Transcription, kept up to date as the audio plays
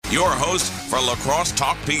your host for Lacrosse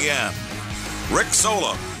Talk PM, Rick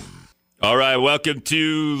Solom. All right, welcome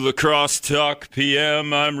to Lacrosse Talk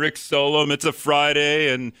PM. I'm Rick Solom. It's a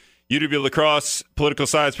Friday, and UWL Lacrosse political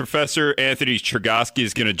science professor Anthony Chergosky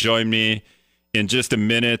is going to join me in just a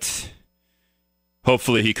minute.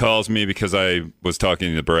 Hopefully he calls me because I was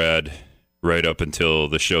talking to Brad right up until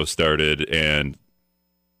the show started and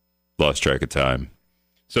lost track of time.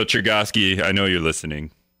 So Chergosky, I know you're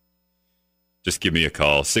listening. Just give me a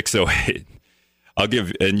call, 608.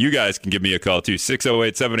 And you guys can give me a call too.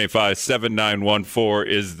 608-785-7914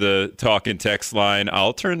 is the talk and text line.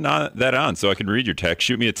 I'll turn that on so I can read your text.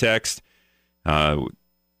 Shoot me a text.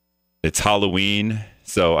 It's Halloween,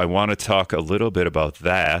 so I want to talk a little bit about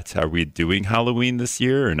that. Are we doing Halloween this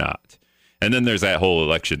year or not? And then there's that whole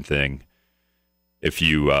election thing. If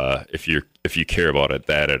you care about it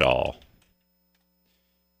that at all.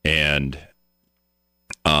 And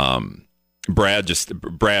Brad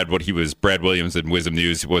Williams in Wisdom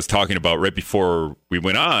News was talking about right before we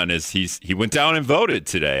went on is he went down and voted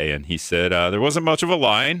today, and he said there wasn't much of a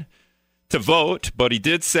line to vote, but he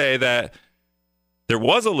did say that there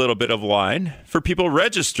was a little bit of line for people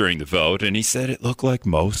registering to vote, and he said it looked like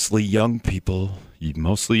mostly young people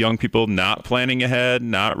not planning ahead,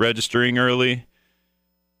 not registering early,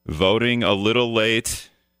 voting a little late,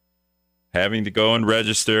 having to go and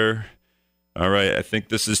register. All right, I think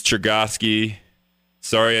this is Chergosky.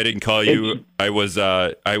 Sorry I didn't call you. I was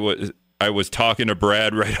talking to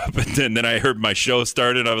Brad right up, and then I heard my show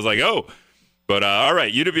started. I was like, oh. But all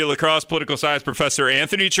right, UW Lacrosse political science professor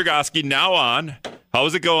Anthony Chergosky now on.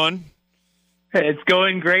 How's it going? It's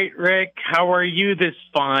going great, Rick. How are you this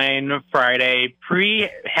fine Friday,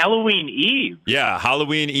 pre-Halloween Eve? Yeah,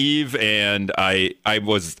 Halloween Eve, and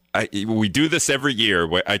we do this every year.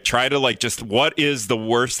 I try to what is the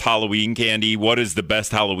worst Halloween candy? What is the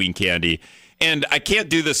best Halloween candy? And I can't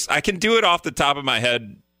do this. I can do it off the top of my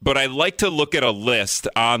head, but I like to look at a list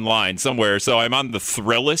online somewhere. So I'm on the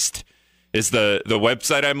Thrillist is the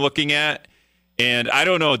website I'm looking at. And I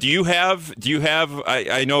don't know, do you have,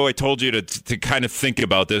 I know I told you to kind of think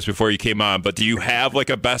about this before you came on, but do you have like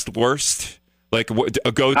a best worst, like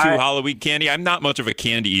a go-to Halloween candy? I'm not much of a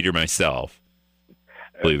candy eater myself,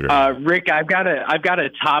 believe it or not. Rick, I've got a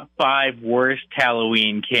top 5 worst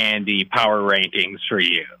Halloween candy power rankings for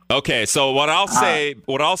you. Okay, so what I'll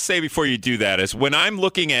say before you do that is when I'm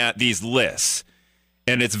looking at these lists,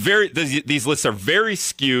 and these lists are very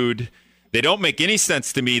skewed. They don't make any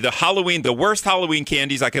sense to me. The worst Halloween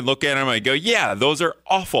candies, I can look at them and I go, yeah, those are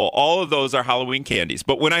awful. All of those are Halloween candies.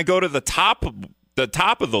 But when I go to the top of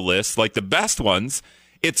the list, like the best ones,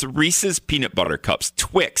 it's Reese's Peanut Butter Cups,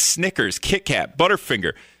 Twix, Snickers, Kit Kat,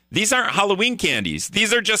 Butterfinger. These aren't Halloween candies.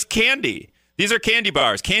 These are just candy. These are candy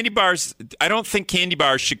bars. Candy bars, I don't think candy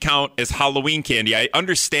bars should count as Halloween candy. I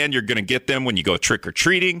understand you're going to get them when you go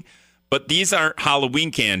trick-or-treating. But these aren't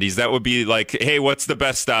Halloween candies. That would be like, hey, what's the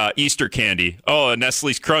best Easter candy? Oh, a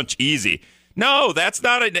Nestle's Crunch, easy. No, that's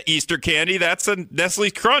not an Easter candy. That's a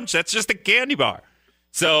Nestle's Crunch. That's just a candy bar.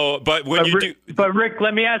 So, but Rick,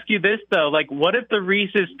 let me ask you this though: like, what if the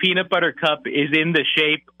Reese's Peanut Butter Cup is in the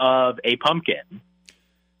shape of a pumpkin?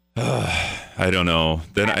 I don't know.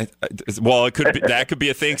 Then it could be, that could be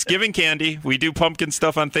a Thanksgiving candy. We do pumpkin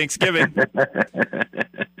stuff on Thanksgiving.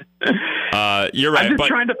 You're right. I'm just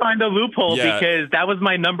trying to find a loophole because that was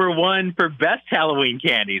my number 1 for best Halloween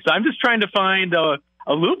candy. So I'm just trying to find a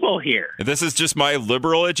loophole here. This is just my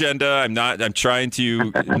liberal agenda. I'm trying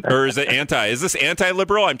to, or is it is this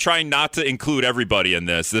anti-liberal? I'm trying not to include everybody in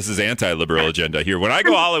this. This is anti-liberal agenda here. When I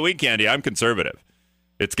go Halloween candy, I'm conservative.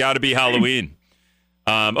 It's got to be Halloween.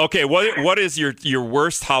 Okay, what is your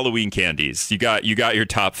worst Halloween candies? You got your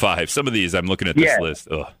top 5. Some of these I'm looking at this list.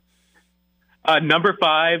 Ugh. Number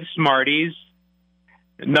 5, Smarties.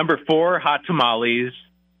 Number 4, Hot Tamales.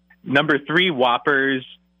 Number 3, Whoppers.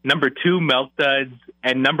 Number 2, Milk Duds.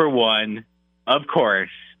 And number 1, of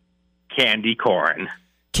course, candy corn.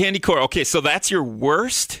 Candy corn. Okay, so that's your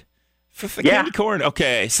worst? Candy corn.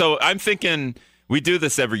 Okay, so I'm thinking we do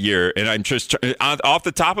this every year, and I'm just off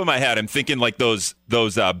the top of my head, I'm thinking like those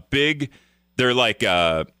big. They're like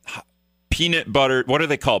peanut butter. What are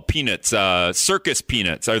they called? Peanuts. Circus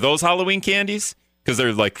peanuts. Are those Halloween candies? Because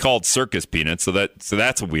they're like called circus peanuts. So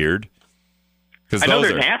that's weird. I know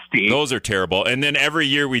they're nasty. Those are terrible. And then every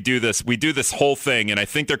year we do this whole thing, and I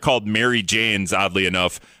think they're called Mary Janes, oddly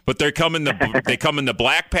enough. But they come in the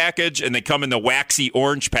black package, and they come in the waxy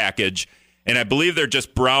orange package, and I believe they're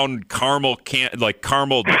just brown caramel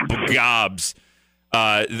caramel gobs.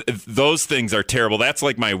 Those things are terrible. That's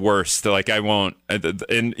like my worst. Like I won't.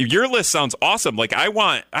 And your list sounds awesome. Like I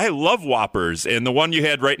love Whoppers, and the one you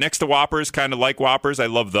had right next to Whoppers, kind of like Whoppers. I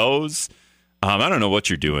love those. I don't know what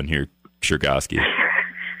you're doing here, Chergosky.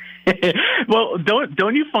 Well,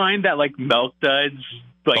 don't you find that like Milk Duds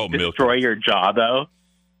destroy your jaw though?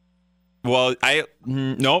 Well,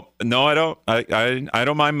 no, I don't. I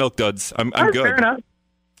don't mind Milk Duds. I'm good. Fair enough.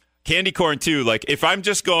 Candy corn too. Like if I'm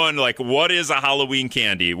just going like, what is a Halloween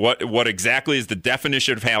candy? What exactly is the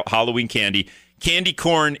definition of Halloween candy? Candy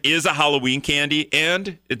corn is a Halloween candy,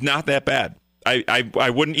 and it's not that bad.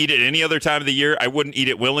 I wouldn't eat it any other time of the year. I wouldn't eat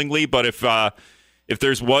it willingly, but if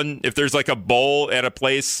there's like a bowl at a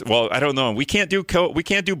place, well, I don't know. We can't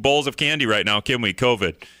do bowls of candy right now, can we?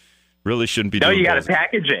 COVID. Really shouldn't be doing. No, you got to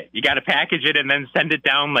package it. You got to package it and then send it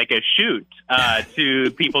down like a chute to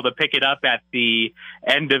people to pick it up at the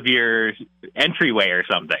end of your entryway or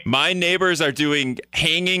something. My neighbors are doing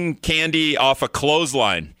hanging candy off a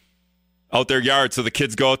clothesline out their yard, so the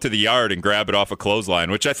kids go out to the yard and grab it off a clothesline,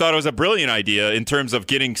 which I thought was a brilliant idea in terms of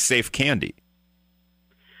getting safe candy.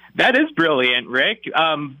 That is brilliant, Rick.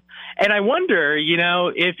 And I wonder,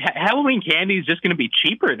 if Halloween candy is just going to be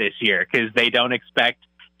cheaper this year because they don't expect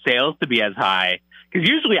sales to be as high, because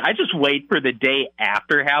usually I just wait for the day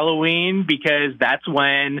after Halloween because that's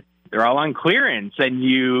when they're all on clearance and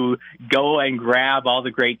you go and grab all the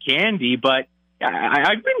great candy. But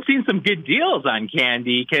I've been seeing some good deals on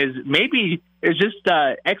candy because maybe there's just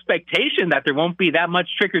expectation that there won't be that much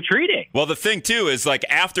trick-or-treating. Well, the thing, too, is like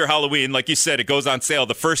after Halloween, like you said, it goes on sale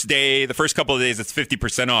the first couple of days, it's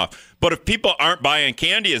 50% off. But if people aren't buying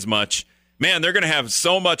candy as much, man, they're going to have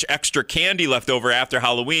so much extra candy left over after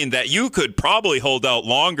Halloween that you could probably hold out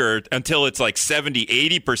longer until it's like 70,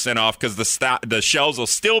 80% off because the shelves will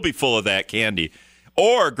still be full of that candy.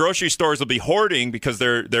 Or grocery stores will be hoarding because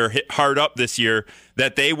they're hit hard up this year,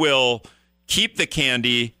 that they will keep the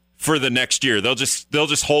candy for the next year. They'll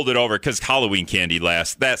just hold it over because Halloween candy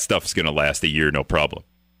lasts. That stuff's going to last a year, no problem.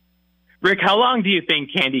 Rick, how long do you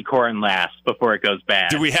think candy corn lasts before it goes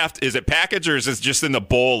bad? Do we have to, is it packaged or is it just in the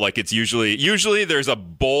bowl like it's usually there's a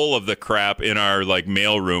bowl of the crap in our like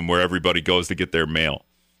mail room where everybody goes to get their mail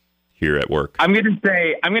here at work? I'm going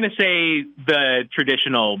to say the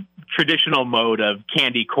traditional mode of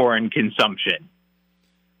candy corn consumption.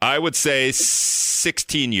 I would say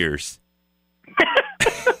 16 years.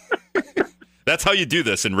 That's how you do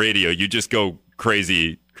this in radio. You just go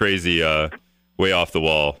crazy way off the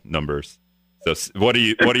wall numbers. So what do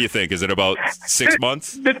you think? Is it about 6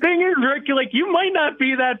 months? The thing is, Rick, you might not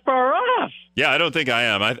be that far off. Yeah, I don't think I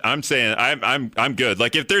am. I'm saying I'm good.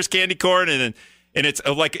 Like if there's candy corn and it's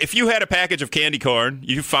like if you had a package of candy corn,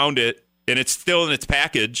 you found it and it's still in its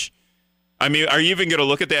package. I mean, are you even going to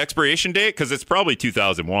look at the expiration date? Because it's probably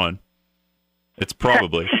 2001. It's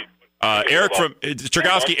probably. Eric from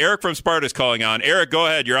Chergosky. Eric from Sparta is calling on. Eric, go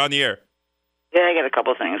ahead. You're on the air. Yeah, I got a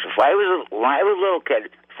couple of things. When I was a little kid,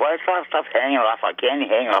 before I saw stuff hanging off candy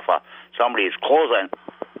hanging off somebody's clothesline,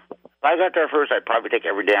 if I got there first, I'd probably take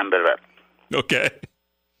every damn bit of it. Okay.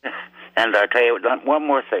 And I'll tell you one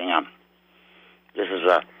more thing. This is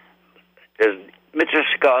does Mr.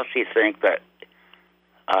 Chergosky think that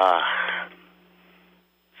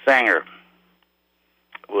Sanger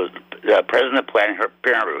was the president of Planned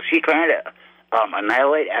Parenthood? Was he trying to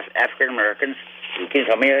annihilate African Americans? Can you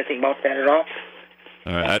tell me anything about that at all?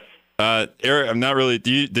 All right. Eric, I'm not really.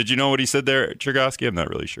 Did you know what he said there, Chergosky? I'm not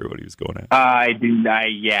really sure what he was going at.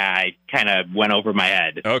 I kind of went over my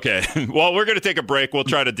head. Okay. Well, we're going to take a break. We'll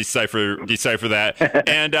try to decipher that,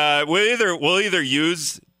 and we'll either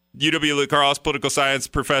use UWL Carl's political science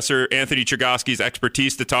professor Anthony Chergosky's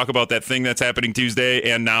expertise to talk about that thing that's happening Tuesday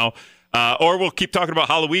and now. Or we'll keep talking about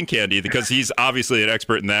Halloween candy because he's obviously an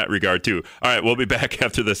expert in that regard, too. All right, we'll be back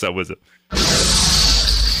after this on Wisdom.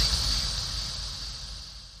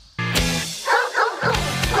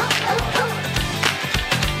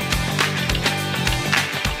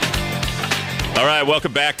 All right,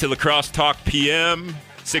 welcome back to Lacrosse Talk PM.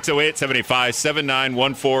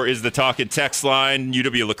 608-785-7914 is the talk and text line.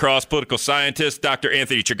 UW Lacrosse political scientist Dr.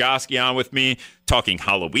 Anthony Chergosky on with me talking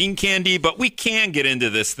Halloween candy, but we can get into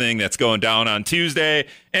this thing that's going down on Tuesday,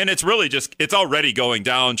 and it's already going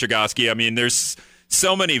down, Chergosky. I mean, there's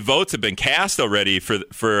so many votes have been cast already for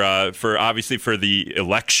obviously for the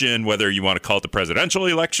election, whether you want to call it the presidential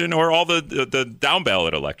election or all the down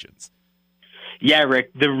ballot elections. Yeah,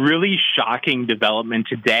 Rick, the really shocking development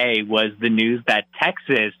today was the news that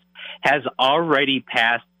Texas has already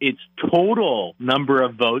passed its total number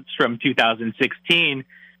of votes from 2016,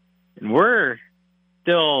 and we're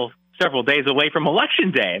still several days away from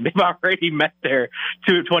Election Day, and they've already met their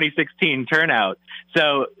 2016 turnout.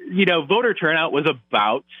 So, voter turnout was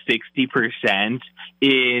about 60%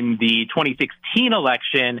 in the 2016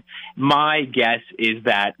 election. My guess is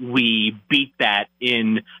that we beat that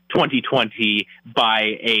in 2020 by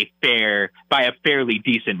a fairly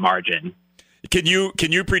decent margin. Can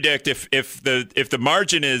you predict if the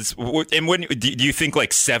margin is, and when do you think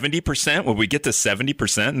like 70%? Will we get to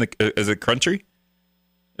 70% as a country?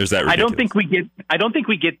 Or is that ridiculous? I don't think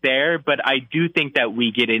we get there, but I do think that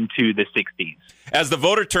we get into the 60s. As the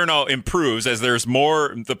voter turnout improves, as there's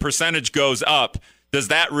more, the percentage goes up. Does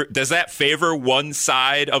that favor one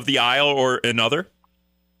side of the aisle or another?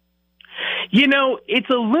 It's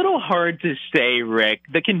a little hard to say, Rick.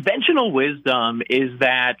 The conventional wisdom is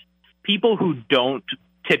that people who don't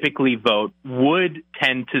typically vote would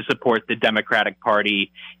tend to support the Democratic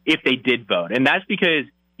Party if they did vote. And that's because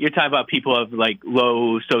you're talking about people of like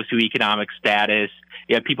low socioeconomic status,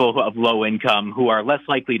 people of low income who are less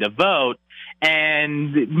likely to vote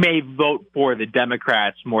and may vote for the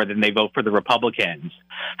Democrats more than they vote for the Republicans.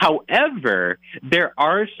 However, there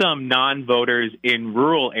are some non-voters in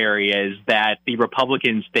rural areas that the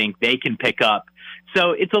Republicans think they can pick up.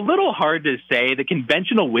 So it's a little hard to say. The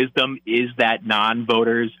conventional wisdom is that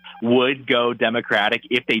non-voters would go Democratic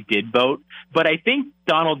if they did vote. But I think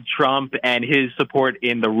Donald Trump and his support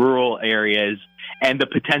in the rural areas and the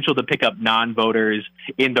potential to pick up non-voters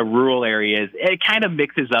in the rural areas, it kind of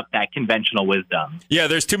mixes up that conventional wisdom. Yeah,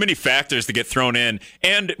 there's too many factors to get thrown in.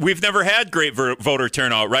 And we've never had great voter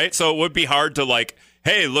turnout, right? So it would be hard to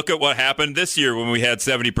hey, look at what happened this year when we had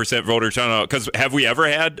 70% voter turnout. Because have we ever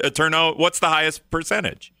had a turnout? What's the highest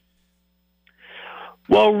percentage?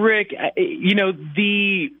 Well, Rick,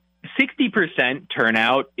 the 60%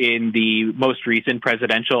 turnout in the most recent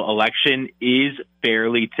presidential election is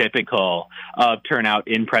fairly typical of turnout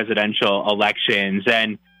in presidential elections.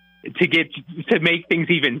 And to make things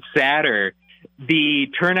even sadder, the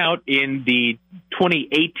turnout in the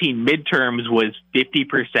 2018 midterms was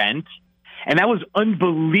 50%. And that was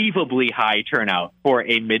unbelievably high turnout for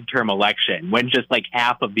a midterm election when just like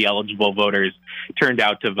half of the eligible voters turned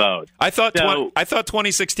out to vote. I thought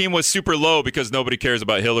 2016 was super low because nobody cares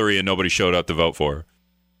about Hillary and nobody showed up to vote for her.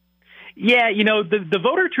 Yeah, the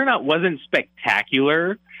voter turnout wasn't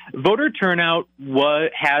spectacular. Voter turnout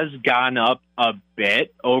has gone up a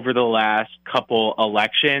bit over the last couple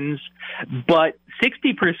elections, but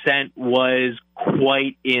 60% was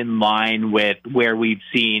quite in line with where we've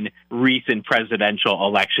seen recent presidential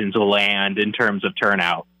elections land in terms of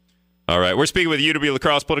turnout. All right. We're speaking with UW La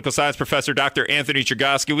Crosse political science professor, Dr. Anthony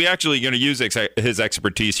Chergosky. We're actually going to use his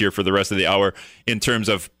expertise here for the rest of the hour in terms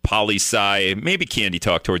of poli-sci, maybe candy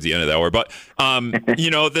talk towards the end of the hour. But,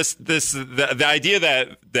 the idea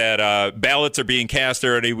that ballots are being cast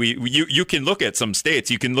already, you can look at some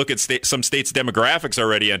states. You can look at some states' demographics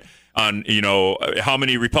already on how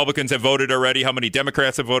many Republicans have voted already, how many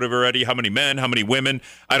Democrats have voted already, how many men, how many women.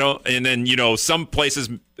 And then some places,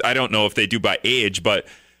 I don't know if they do by age, but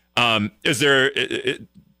is there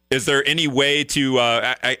any way to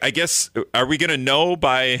I guess, are we going to know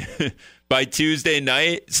by Tuesday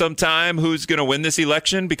night sometime who's going to win this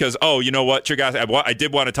election? Because you know what, Chergosky, I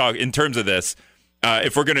did want to talk in terms of this.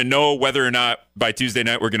 If we're going to know whether or not by Tuesday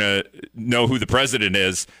night we're going to know who the president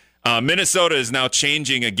is, Minnesota is now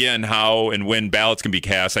changing again how and when ballots can be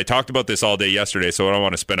cast. I talked about this all day yesterday, so I don't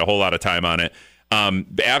want to spend a whole lot of time on it.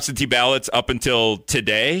 The absentee ballots up until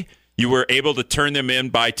today, you were able to turn them in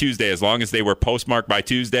by Tuesday as long as they were postmarked by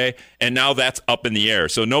Tuesday, and now that's up in the air.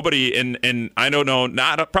 So nobody, and I don't know,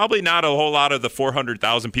 probably not a whole lot of the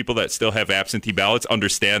 400,000 people that still have absentee ballots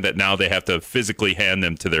understand that now they have to physically hand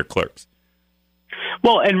them to their clerks.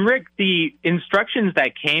 Well, and Rick, the instructions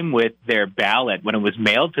that came with their ballot when it was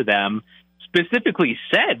mailed to them specifically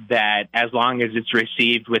said that as long as it's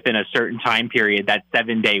received within a certain time period, that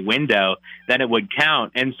 7-day window, then it would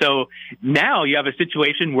count. And so now you have a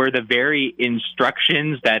situation where the very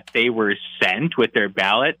instructions that they were sent with their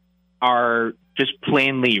ballot are just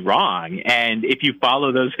plainly wrong. And if you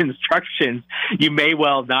follow those instructions, you may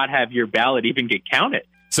well not have your ballot even get counted.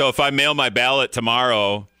 So if I mail my ballot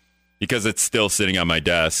tomorrow, because it's still sitting on my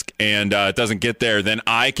desk and it doesn't get there, then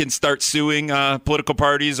I can start suing political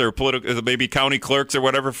parties or maybe county clerks or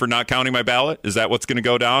whatever for not counting my ballot? Is that what's going to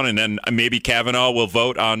go down? And then maybe Kavanaugh will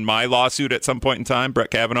vote on my lawsuit at some point in time, Brett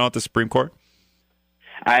Kavanaugh at the Supreme Court?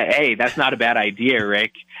 Hey, that's not a bad idea,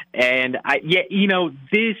 Rick. And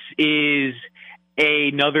this is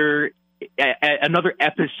another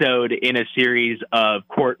episode in a series of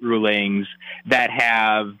court rulings that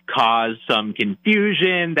have caused some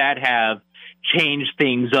confusion, that have change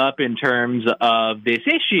things up in terms of this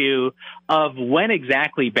issue of when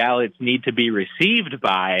exactly ballots need to be received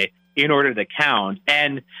by in order to count.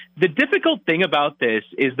 And the difficult thing about this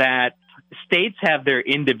is that states have their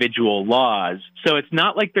individual laws. So it's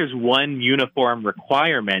not like there's one uniform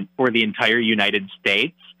requirement for the entire United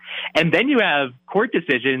States. And then you have court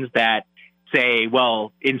decisions that say,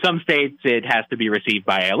 well, in some states it has to be received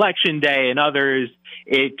by Election Day, and others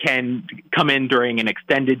it can come in during an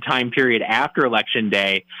extended time period after Election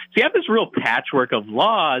Day. So you have this real patchwork of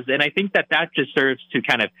laws, and I think that just serves to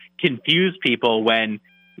kind of confuse people when,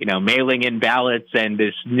 mailing in ballots and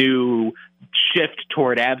this new shift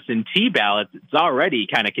toward absentee ballots, it's already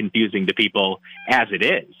kind of confusing to people as it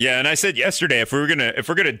is. Yeah, and I said yesterday, if we're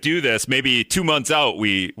gonna do this, maybe 2 months out,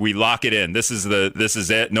 we lock it in. This is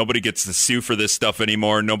it. Nobody gets to sue for this stuff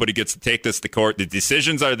anymore. Nobody gets to take this to court. The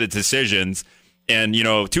decisions are the decisions. And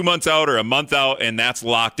 2 months out or a month out, and that's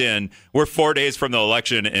locked in. We're 4 days from the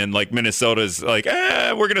election, and like Minnesota's like,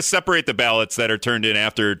 we're gonna separate the ballots that are turned in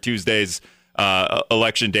after Tuesday's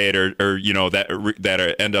election date or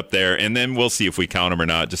that end up there, and then we'll see if we count them or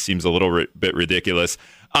not. It just seems a little bit ridiculous.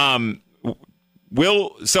 Do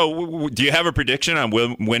you have a prediction on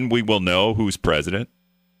when we will know who's president?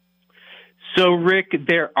 So, Rick,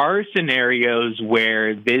 there are scenarios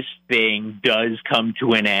where this thing does come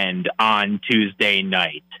to an end on Tuesday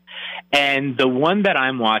night. And the one that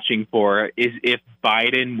I'm watching for is if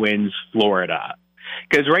Biden wins Florida.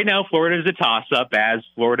 Because right now, Florida is a toss-up, as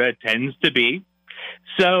Florida tends to be.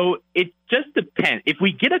 So it just depends. If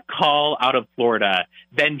we get a call out of Florida,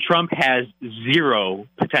 then Trump has zero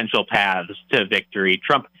potential paths to victory.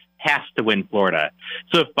 Trump has to win Florida.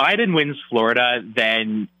 So if Biden wins Florida,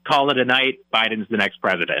 then call it a night. Biden's the next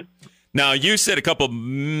president. Now, you said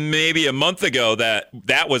maybe a month ago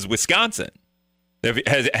that was Wisconsin.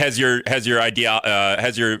 Has your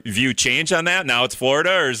view changed on that? Now it's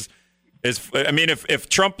Florida, or if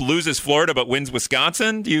Trump loses Florida but wins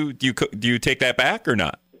Wisconsin, do you take that back or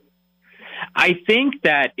not? I think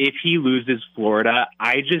that if he loses Florida,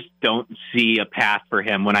 I just don't see a path for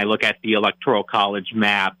him when I look at the Electoral College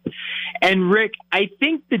map. And Rick, I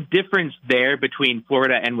think the difference there between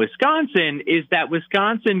Florida and Wisconsin is that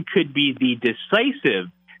Wisconsin could be the decisive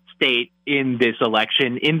state in this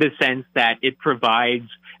election, in the sense that it provides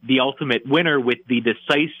the ultimate winner with the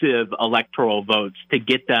decisive electoral votes to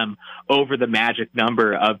get them over the magic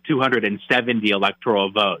number of 270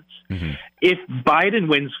 electoral votes. Mm-hmm. If Biden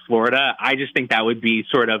wins Florida, I just think that would be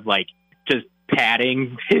sort of like just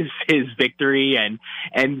padding his victory, and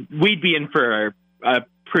we'd be in for a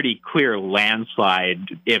pretty clear landslide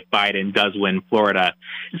if Biden does win Florida.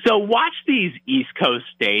 So watch these East Coast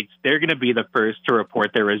states. They're going to be the first to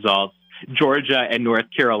report their results. Georgia and North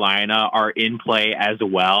Carolina are in play as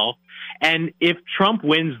well. And if Trump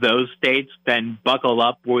wins those states, then buckle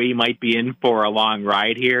up. We might be in for a long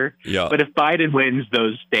ride here. Yeah. But if Biden wins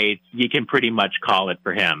those states, you can pretty much call it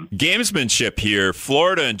for him. Gamesmanship here.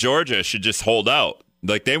 Florida and Georgia should just hold out.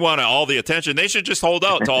 Like, they want all the attention. They should just hold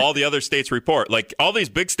out until all the other states report. Like, all these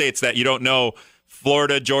big states that you don't know,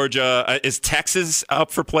 Florida, Georgia, is Texas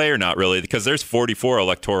up for play or not really? Because there's 44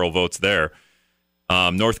 electoral votes there.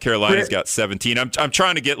 North Carolina's got 17. I'm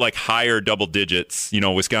trying to get like higher double digits.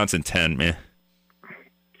 Wisconsin 10, man.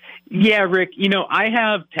 Yeah, Rick, I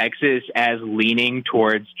have Texas as leaning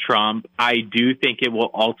towards Trump. I do think it will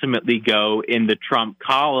ultimately go in the Trump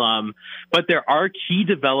column, but there are key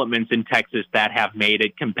developments in Texas that have made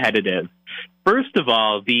it competitive. First of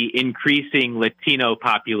all, the increasing Latino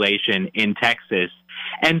population in Texas.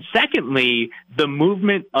 And secondly, the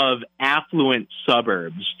movement of affluent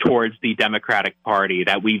suburbs towards the Democratic Party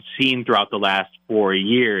that we've seen throughout the last 4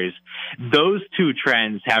 years. Those two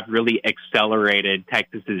trends have really accelerated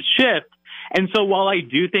Texas's shift. And so while I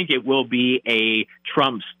do think it will be a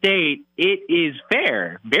Trump state, it is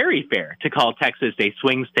fair, very fair, to call Texas a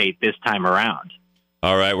swing state this time around.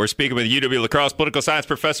 All right, we're speaking with UW La Crosse political science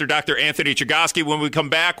professor Dr. Anthony Chergosky. When we come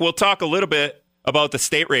back, we'll talk a little bit about the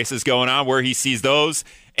state races going on, where he sees those,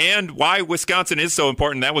 and why Wisconsin is so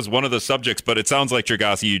important. That was one of the subjects, but it sounds like,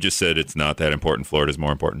 Chergosky, you just said it's not that important. Florida's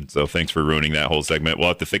more important. So thanks for ruining that whole segment. We'll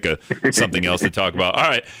have to think of something else to talk about. All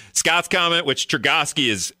right, Scott's comment, which Chergosky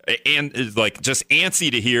is like just antsy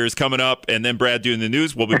to hear, is coming up, and then Brad doing the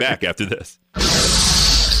news. We'll be back after this.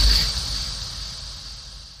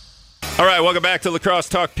 All right, welcome back to La Crosse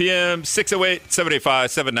Talk PM.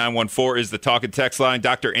 608-785-7914 is the talk and text line.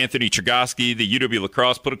 Dr. Anthony Chergosky, the UW La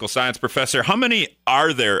Crosse political science professor. How many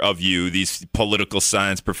are there of you, these political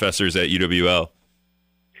science professors at UWL?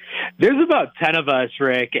 There's about 10 of us,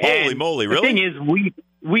 Rick. Holy moly, really? The thing is,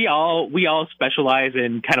 we all specialize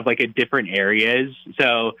in kind of like in different areas.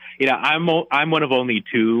 So, I'm one of only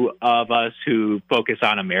two of us who focus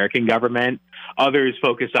on American government. Others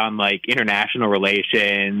focus on like international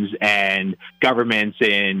relations and governments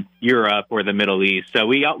in Europe or the Middle East. So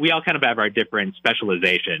we all kind of have our different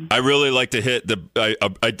specializations. I really like to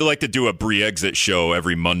I'd like to do a Brexit show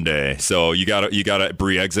every Monday. So you got a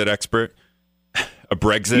Brexit expert? A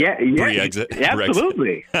Brexit? Yeah, Brexit?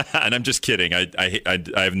 Absolutely. Brexit. And I'm just kidding. I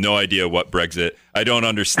have no idea what Brexit. I don't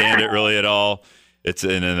understand it really at all.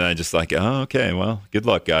 And I just like, oh, okay, well, good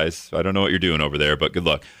luck, guys. I don't know what you're doing over there, but good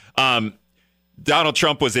luck. Donald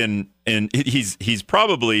Trump was in he's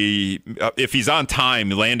probably, if he's on time,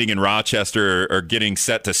 landing in Rochester or getting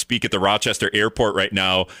set to speak at the Rochester airport right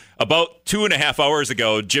now. About 2.5 hours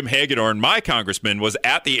ago, Jim Hagedorn, my congressman, was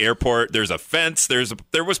at the airport. There's a fence.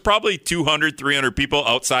 There was probably 200, 300 people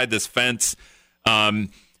outside this fence, and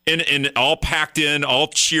all packed in, all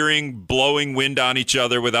cheering, blowing wind on each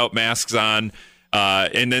other without masks on.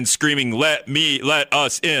 And then screaming, let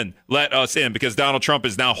us in, because Donald Trump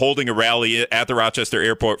is now holding a rally at the Rochester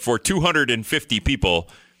airport for 250 people.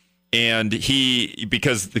 And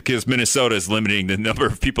because Minnesota is limiting the number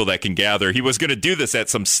of people that can gather, he was going to do this at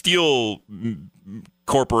some steel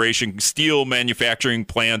manufacturing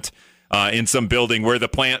plant in some building where the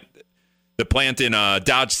plant in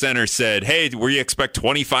Dodge Center said, hey, we expect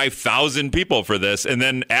 25,000 people for this. And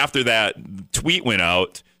then after that tweet went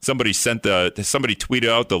out, somebody tweeted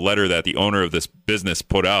out the letter that the owner of this business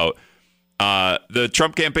put out. The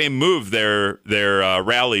Trump campaign moved their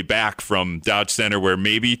rally back from Dodge Center, where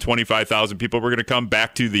maybe 25,000 people were going to come,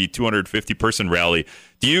 back to the 250 person rally.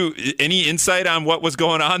 Any insight on what was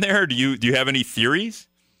going on there? Do you have any theories?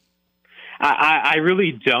 I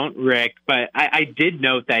really don't, Rick, but I did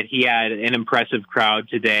note that he had an impressive crowd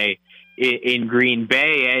today in Green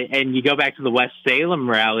Bay. And you go back to the West Salem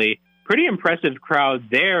rally, pretty impressive crowd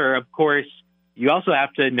there. Of course, you also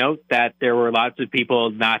have to note that there were lots of people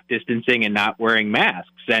not distancing and not wearing masks.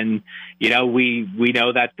 And, we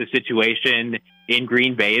know that the situation in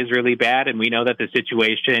Green Bay is really bad, and we know that the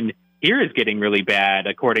situation here is getting really bad,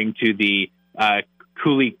 according to the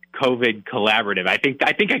Cooley COVID Collaborative. I think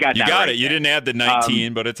I got that right. You got it. You didn't add the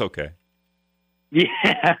 19, but it's okay.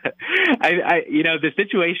 Yeah, the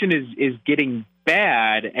situation is getting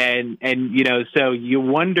bad, and so you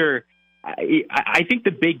wonder. I think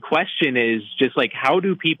the big question is just like, how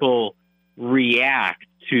do people react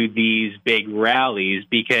to these big rallies?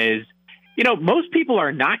 Because most people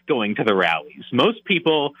are not going to the rallies. Most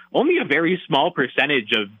people, only a very small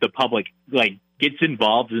percentage of the public gets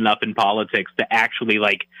involved enough in politics to actually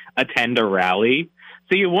attend a rally.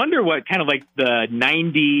 So you wonder what kind of the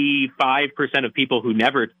 95% of people who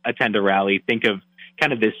never attend a rally think of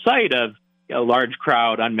kind of this sight of a large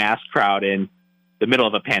crowd, unmasked crowd in the middle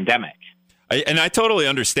of a pandemic. And I totally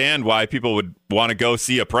understand why people would want to go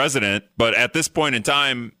see a president. But at this point in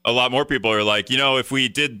time, a lot more people are like, if we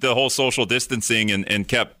did the whole social distancing and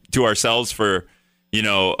kept to ourselves for,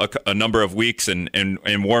 a number of weeks and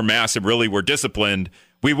wore masks and really were disciplined,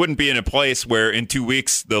 we wouldn't be in a place where in 2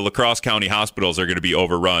 weeks the La Crosse County hospitals are going to be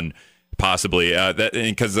overrun, possibly,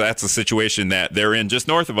 because that's the situation that they're in just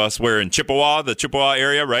north of us. Where in the Chippewa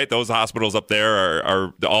area, right? Those hospitals up there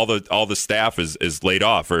are all the staff is laid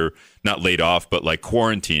off, or not laid off, but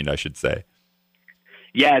quarantined, I should say.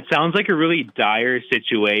 Yeah, it sounds like a really dire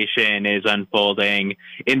situation is unfolding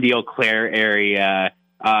in the Eau Claire area.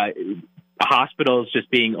 Hospitals just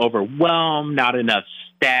being overwhelmed, not enough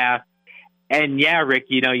staff. And yeah, Rick,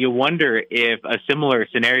 you wonder if a similar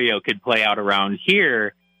scenario could play out around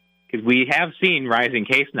here, because we have seen rising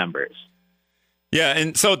case numbers. Yeah,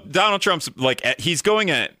 and so Donald Trump's he's going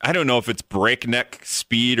at, I don't know if it's breakneck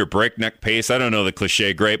speed or breakneck pace. I don't know the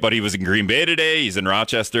cliche great, but he was in Green Bay today. He's in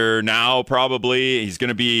Rochester now, probably. He's going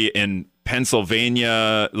to be in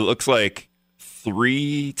Pennsylvania, it looks like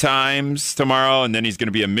 3 times tomorrow, and then he's going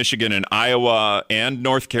to be in Michigan and Iowa and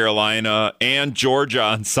North Carolina and Georgia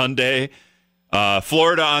on Sunday.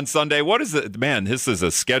 Florida on Sunday. What is it, man? This is a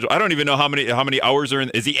schedule. I don't even know how many hours are in.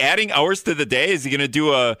 Is he adding hours to the day? Is he going to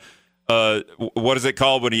do what is it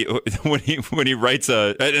called when he writes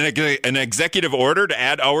an executive order to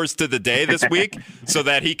add hours to the day this week so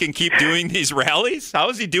that he can keep doing these rallies? How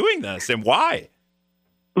is he doing this, and why?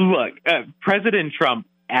 Look, President Trump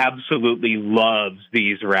absolutely loves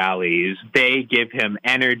these rallies. They give him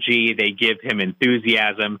energy. They give him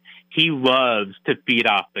enthusiasm. He loves to feed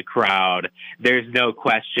off the crowd. There's no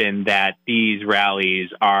question that these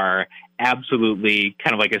rallies are absolutely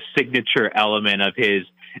kind of like a signature element of his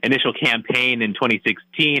initial campaign in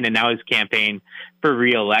 2016 and now his campaign for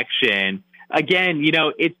re-election. again,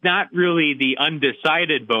 it's not really the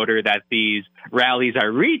undecided voter that these rallies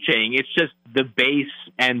are reaching. It's just the base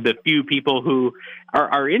and the few people who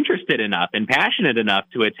are interested enough and passionate enough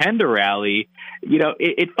to attend a rally.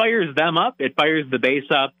 It fires them up. It fires the base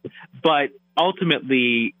up. But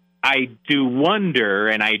ultimately, I do wonder,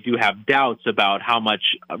 and I do have doubts about how much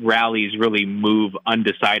rallies really move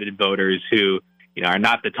undecided voters who, are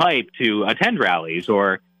not the type to attend rallies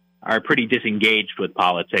or are pretty disengaged with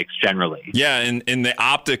politics generally. Yeah, and the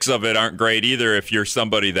optics of it aren't great either if you're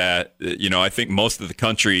somebody that, I think most of the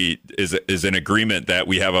country is in agreement that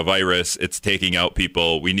we have a virus, it's taking out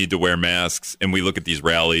people, we need to wear masks, and we look at these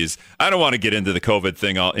rallies. I don't want to get into the COVID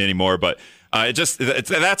thing anymore, but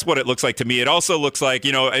that's what it looks like to me. It also looks like,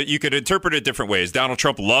 you could interpret it different ways. Donald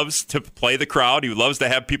Trump loves to play the crowd. He loves to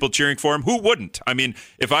have people cheering for him. Who wouldn't? I mean,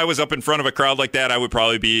 if I was up in front of a crowd like that, I would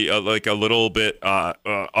probably be like a little bit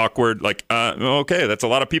awkward. Like, okay, that's a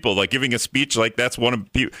lot of people. Like giving a speech like that's one of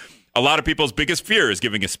a lot of people's biggest fear is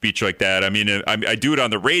giving a speech like that. I mean, I do it on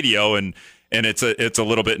the radio and it's a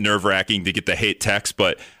little bit nerve-wracking to get the hate text,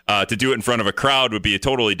 but to do it in front of a crowd would be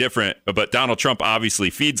totally different. But Donald Trump obviously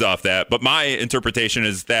feeds off that. But my interpretation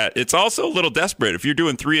is that it's also a little desperate. If you're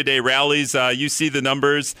doing 3-a-day rallies, you see the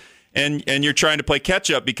numbers, and you're trying to play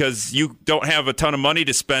catch-up because you don't have a ton of money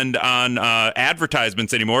to spend on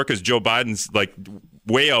advertisements anymore because Joe Biden's like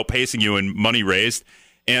way outpacing you in money raised.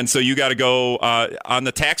 And so you got to go on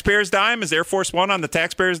the taxpayer's dime. Is Air Force One on the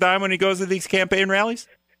taxpayer's dime when he goes to these campaign rallies?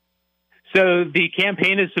 So the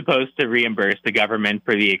campaign is supposed to reimburse the government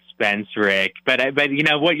for the expense, Rick. But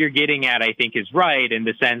what you're getting at, I think, is right in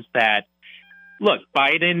the sense that, look,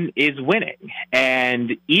 Biden is winning.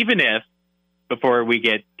 And even if, before we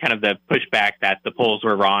get kind of the pushback that the polls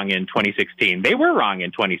were wrong in 2016, they were wrong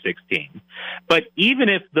in 2016. But even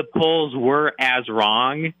if the polls were as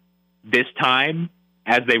wrong this time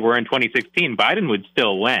as they were in 2016, Biden would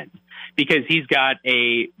still win, because he's got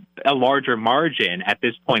a larger margin at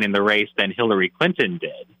this point in the race than Hillary Clinton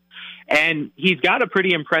did. And he's got a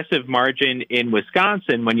pretty impressive margin in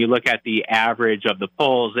Wisconsin when you look at the average of the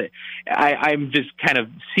polls. I'm just kind of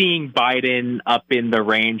seeing Biden up in the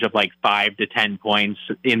range of like 5 to 10 points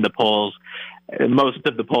in the polls. Most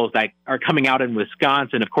of the polls that are coming out in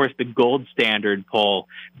Wisconsin, of course, the gold standard poll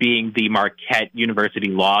being the Marquette University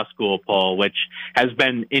Law School poll, which has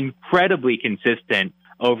been incredibly consistent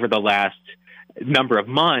over the last number of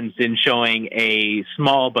months in showing a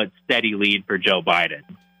small but steady lead for Joe Biden.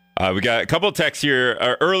 We got a couple of texts here.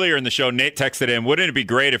 Earlier in the show, Nate texted in, wouldn't it be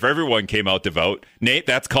great if everyone came out to vote? Nate,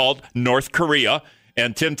 that's called North Korea.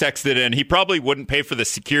 And Tim texted in, he probably wouldn't pay for the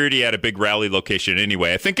security at a big rally location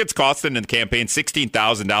anyway. I think it's costing the campaign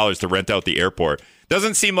 $16,000 to rent out the airport.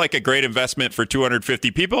 Doesn't seem like a great investment for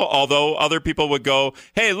 250 people, although other people would go,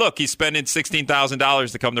 hey, look, he's spending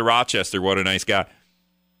 $16,000 to come to Rochester. What a nice guy.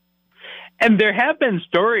 And there have been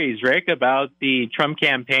stories, Rick, about the Trump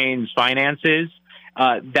campaign's finances,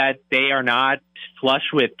 that they are not flush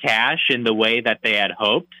with cash in the way that they had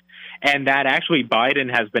hoped, and that actually Biden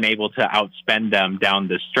has been able to outspend them down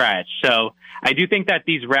the stretch. So I do think that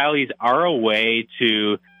these rallies are a way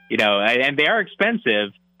to, and they are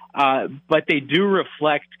expensive, but they do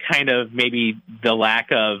reflect kind of maybe the lack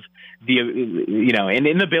of an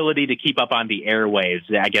inability to keep up on the airwaves,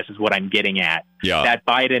 I guess is what I'm getting at. Yeah. That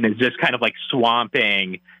Biden is just kind of like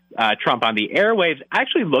swamping Trump on the airwaves. I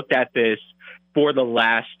actually looked at this for the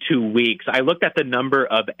last 2 weeks. I looked at the number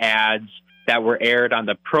of ads that were aired on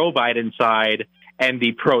the pro-Biden side and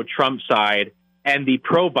the pro-Trump side, and the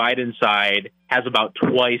pro-Biden side has about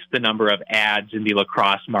twice the number of ads in the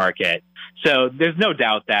lacrosse market. So there's no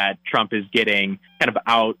doubt that Trump is getting kind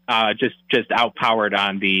of just outpowered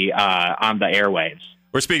on the airwaves.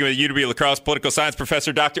 We're speaking with UW lacrosse political science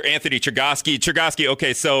professor, Dr. Anthony Chergosky. Chergosky,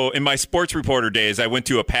 okay, so in my sports reporter days, I went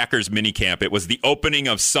to a Packers minicamp. It was the opening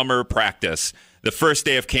of summer practice. The first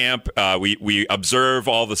day of camp, we observe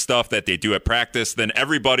all the stuff that they do at practice. Then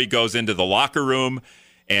everybody goes into the locker room,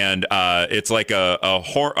 and it's like a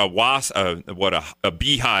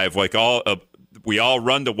beehive. Like we all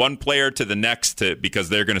run to one player to the next because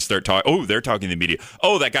they're going to start talking. Oh, they're talking to the media.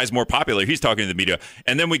 Oh, that guy's more popular. He's talking to the media.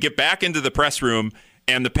 And then we get back into the press room,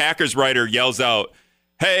 and the Packers writer yells out,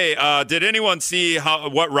 hey, did anyone see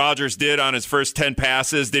what Rodgers did on his first 10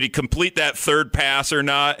 passes? Did he complete that third pass or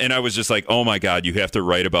not? And I was just like, oh, my God, you have to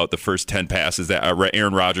write about the first 10 passes that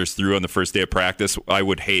Aaron Rodgers threw on the first day of practice. I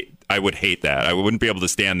would hate that. I wouldn't be able to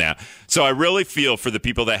stand that. So I really feel for the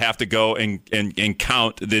people that have to go and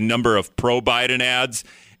count the number of pro-Biden ads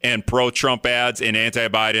and pro-Trump ads and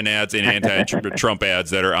anti-Biden ads and anti-Trump ads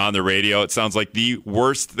that are on the radio. It sounds like the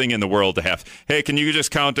worst thing in the world to have. Hey, can you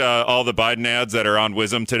just count all the Biden ads that are on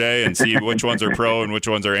WISM today and see which ones are pro and which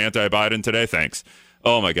ones are anti-Biden today? Thanks.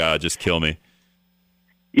 Oh, my God, just kill me.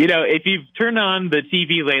 You know, if you've turned on the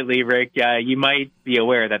TV lately, Rick, you might be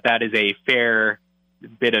aware that is a fair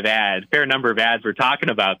number of ads we're talking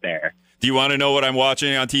about there. Do you want to know what I'm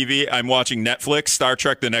watching on TV? I'm watching Netflix, Star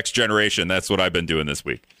Trek: The Next Generation. That's what I've been doing this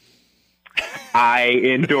week. I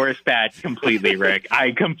endorse that completely, Rick.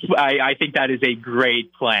 I think that is a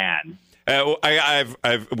great plan.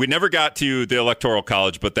 We never got to the Electoral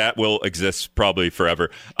College, but that will exist probably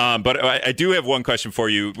forever. But I do have one question for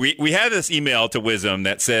you. We had this email to Wisdom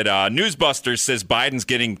that said Newsbusters says Biden's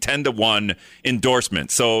getting 10-1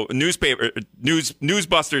 endorsements. So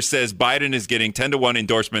Newsbusters says Biden is getting 10-1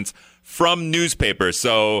 endorsements from newspapers.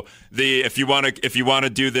 So if you want to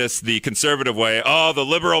do this the conservative way, the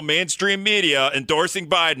liberal mainstream media endorsing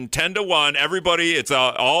Biden 10-1. Everybody, it's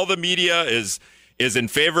all the media is in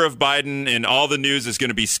favor of Biden, and all the news is going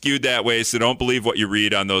to be skewed that way, so don't believe what you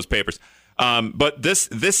read on those papers. But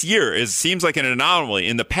this year seems like an anomaly.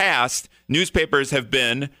 In the past, newspapers have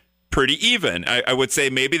been pretty even. I would say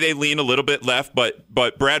maybe they lean a little bit left, but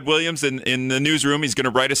Brad Williams in the newsroom, he's going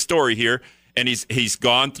to write a story here, and he's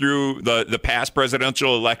gone through the past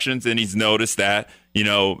presidential elections, and he's noticed that,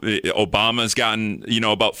 Obama's gotten,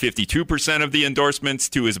 about 52% of the endorsements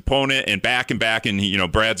to his opponent, and back, and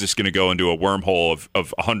Brad's just going to go into a wormhole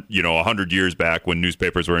of 100 years back when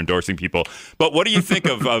newspapers were endorsing people. But what do you think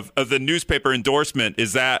of the newspaper endorsement?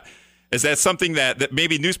 Is that something that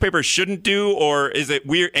maybe newspapers shouldn't do, or is it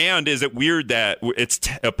weird? And is it weird that it's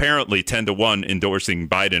apparently 10-1 endorsing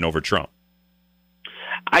Biden over Trump?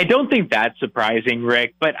 I don't think that's surprising,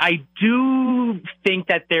 Rick, but I do think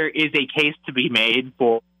that there is a case to be made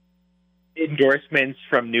for endorsements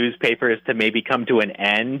from newspapers to maybe come to an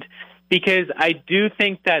end, because I do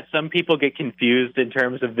think that some people get confused in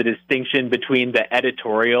terms of the distinction between the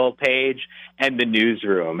editorial page and the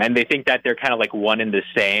newsroom, and they think that they're kind of like one and the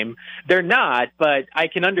same. They're not, but I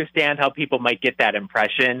can understand how people might get that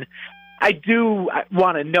impression. I do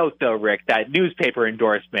want to note, though, Rick, that newspaper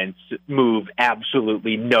endorsements move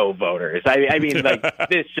absolutely no voters. I mean, like,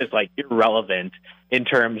 this is just, like, irrelevant in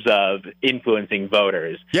terms of influencing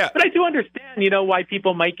voters. Yeah. But I do understand, why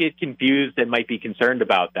people might get confused and might be concerned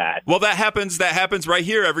about that. Well, that happens right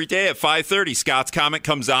here every day at 5:30. Scott's comment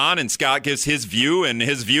comes on, and Scott gives his view, and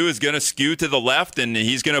his view is going to skew to the left, and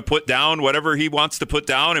he's going to put down whatever he wants to put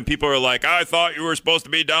down, and people are like, I thought you were supposed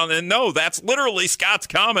to be down. And no, that's literally Scott's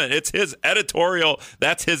comment. It's his editorial.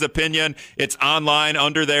 That's his opinion. It's online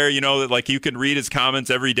under there, like you can read his comments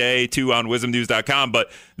every day, too, on wisdomnews.com.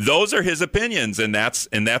 But those are his opinions, and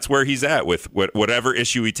that's where he's at with whatever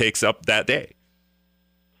issue he takes up that day.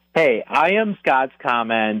 Hey, I am Scott's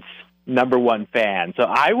comments #1 fan, so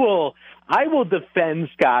I will defend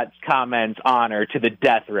Scott's comments honor to the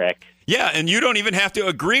death, Rick. Yeah, and you don't even have to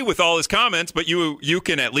agree with all his comments, but you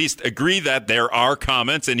can at least agree that there are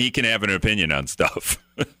comments, and he can have an opinion on stuff.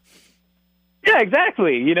 Yeah,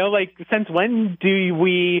 exactly. Since when do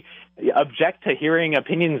we object to hearing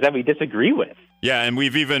opinions that we disagree with? Yeah, and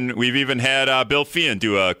we've even had Bill Feehan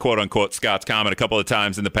do a quote unquote Scott's comment a couple of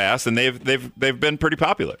times in the past, and they've been pretty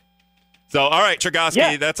popular. So, all right,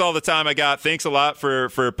 Chergosky, That's all the time I got. Thanks a lot for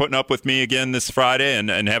putting up with me again this Friday, and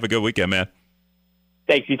have a good weekend, man.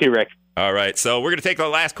 Thanks, you too, Rick. All right, so we're going to take the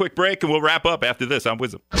last quick break, and we'll wrap up after this on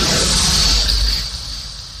Wisdom.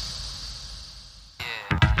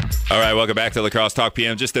 All right, welcome back to Lacrosse Talk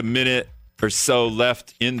PM. Just a minute or so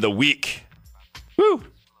left in the week. Woo!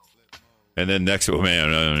 And then next week, I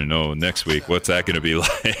don't know, next week, what's that going to be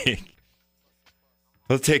like?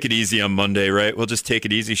 We'll take it easy on Monday, right? We'll just take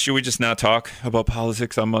it easy. Should we just not talk about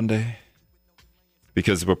politics on Monday?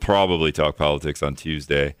 Because we'll probably talk politics on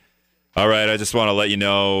Tuesday. All right, I just want to let you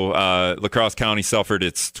know, La Crosse County suffered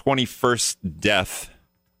its 21st death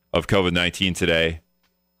of COVID-19 today.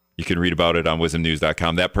 You can read about it on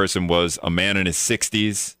wisdomnews.com. That person was a man in his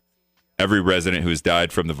 60s. Every resident who's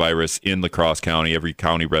died from the virus in La Crosse County, every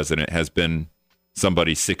county resident has been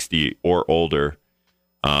somebody 60 or older.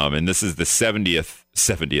 And this is the 70th.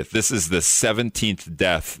 This is the 17th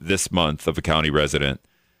death this month of a county resident.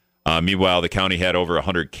 Meanwhile, the county had over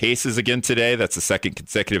 100 cases again today. That's the second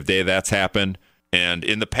consecutive day that's happened. And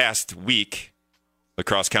in the past week, La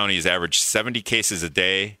Crosse County has averaged 70 cases a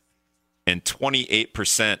day, and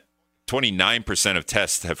 29% of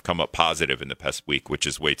tests have come up positive in the past week, which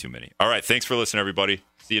is way too many. All right, thanks for listening, everybody.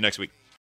 See you next week.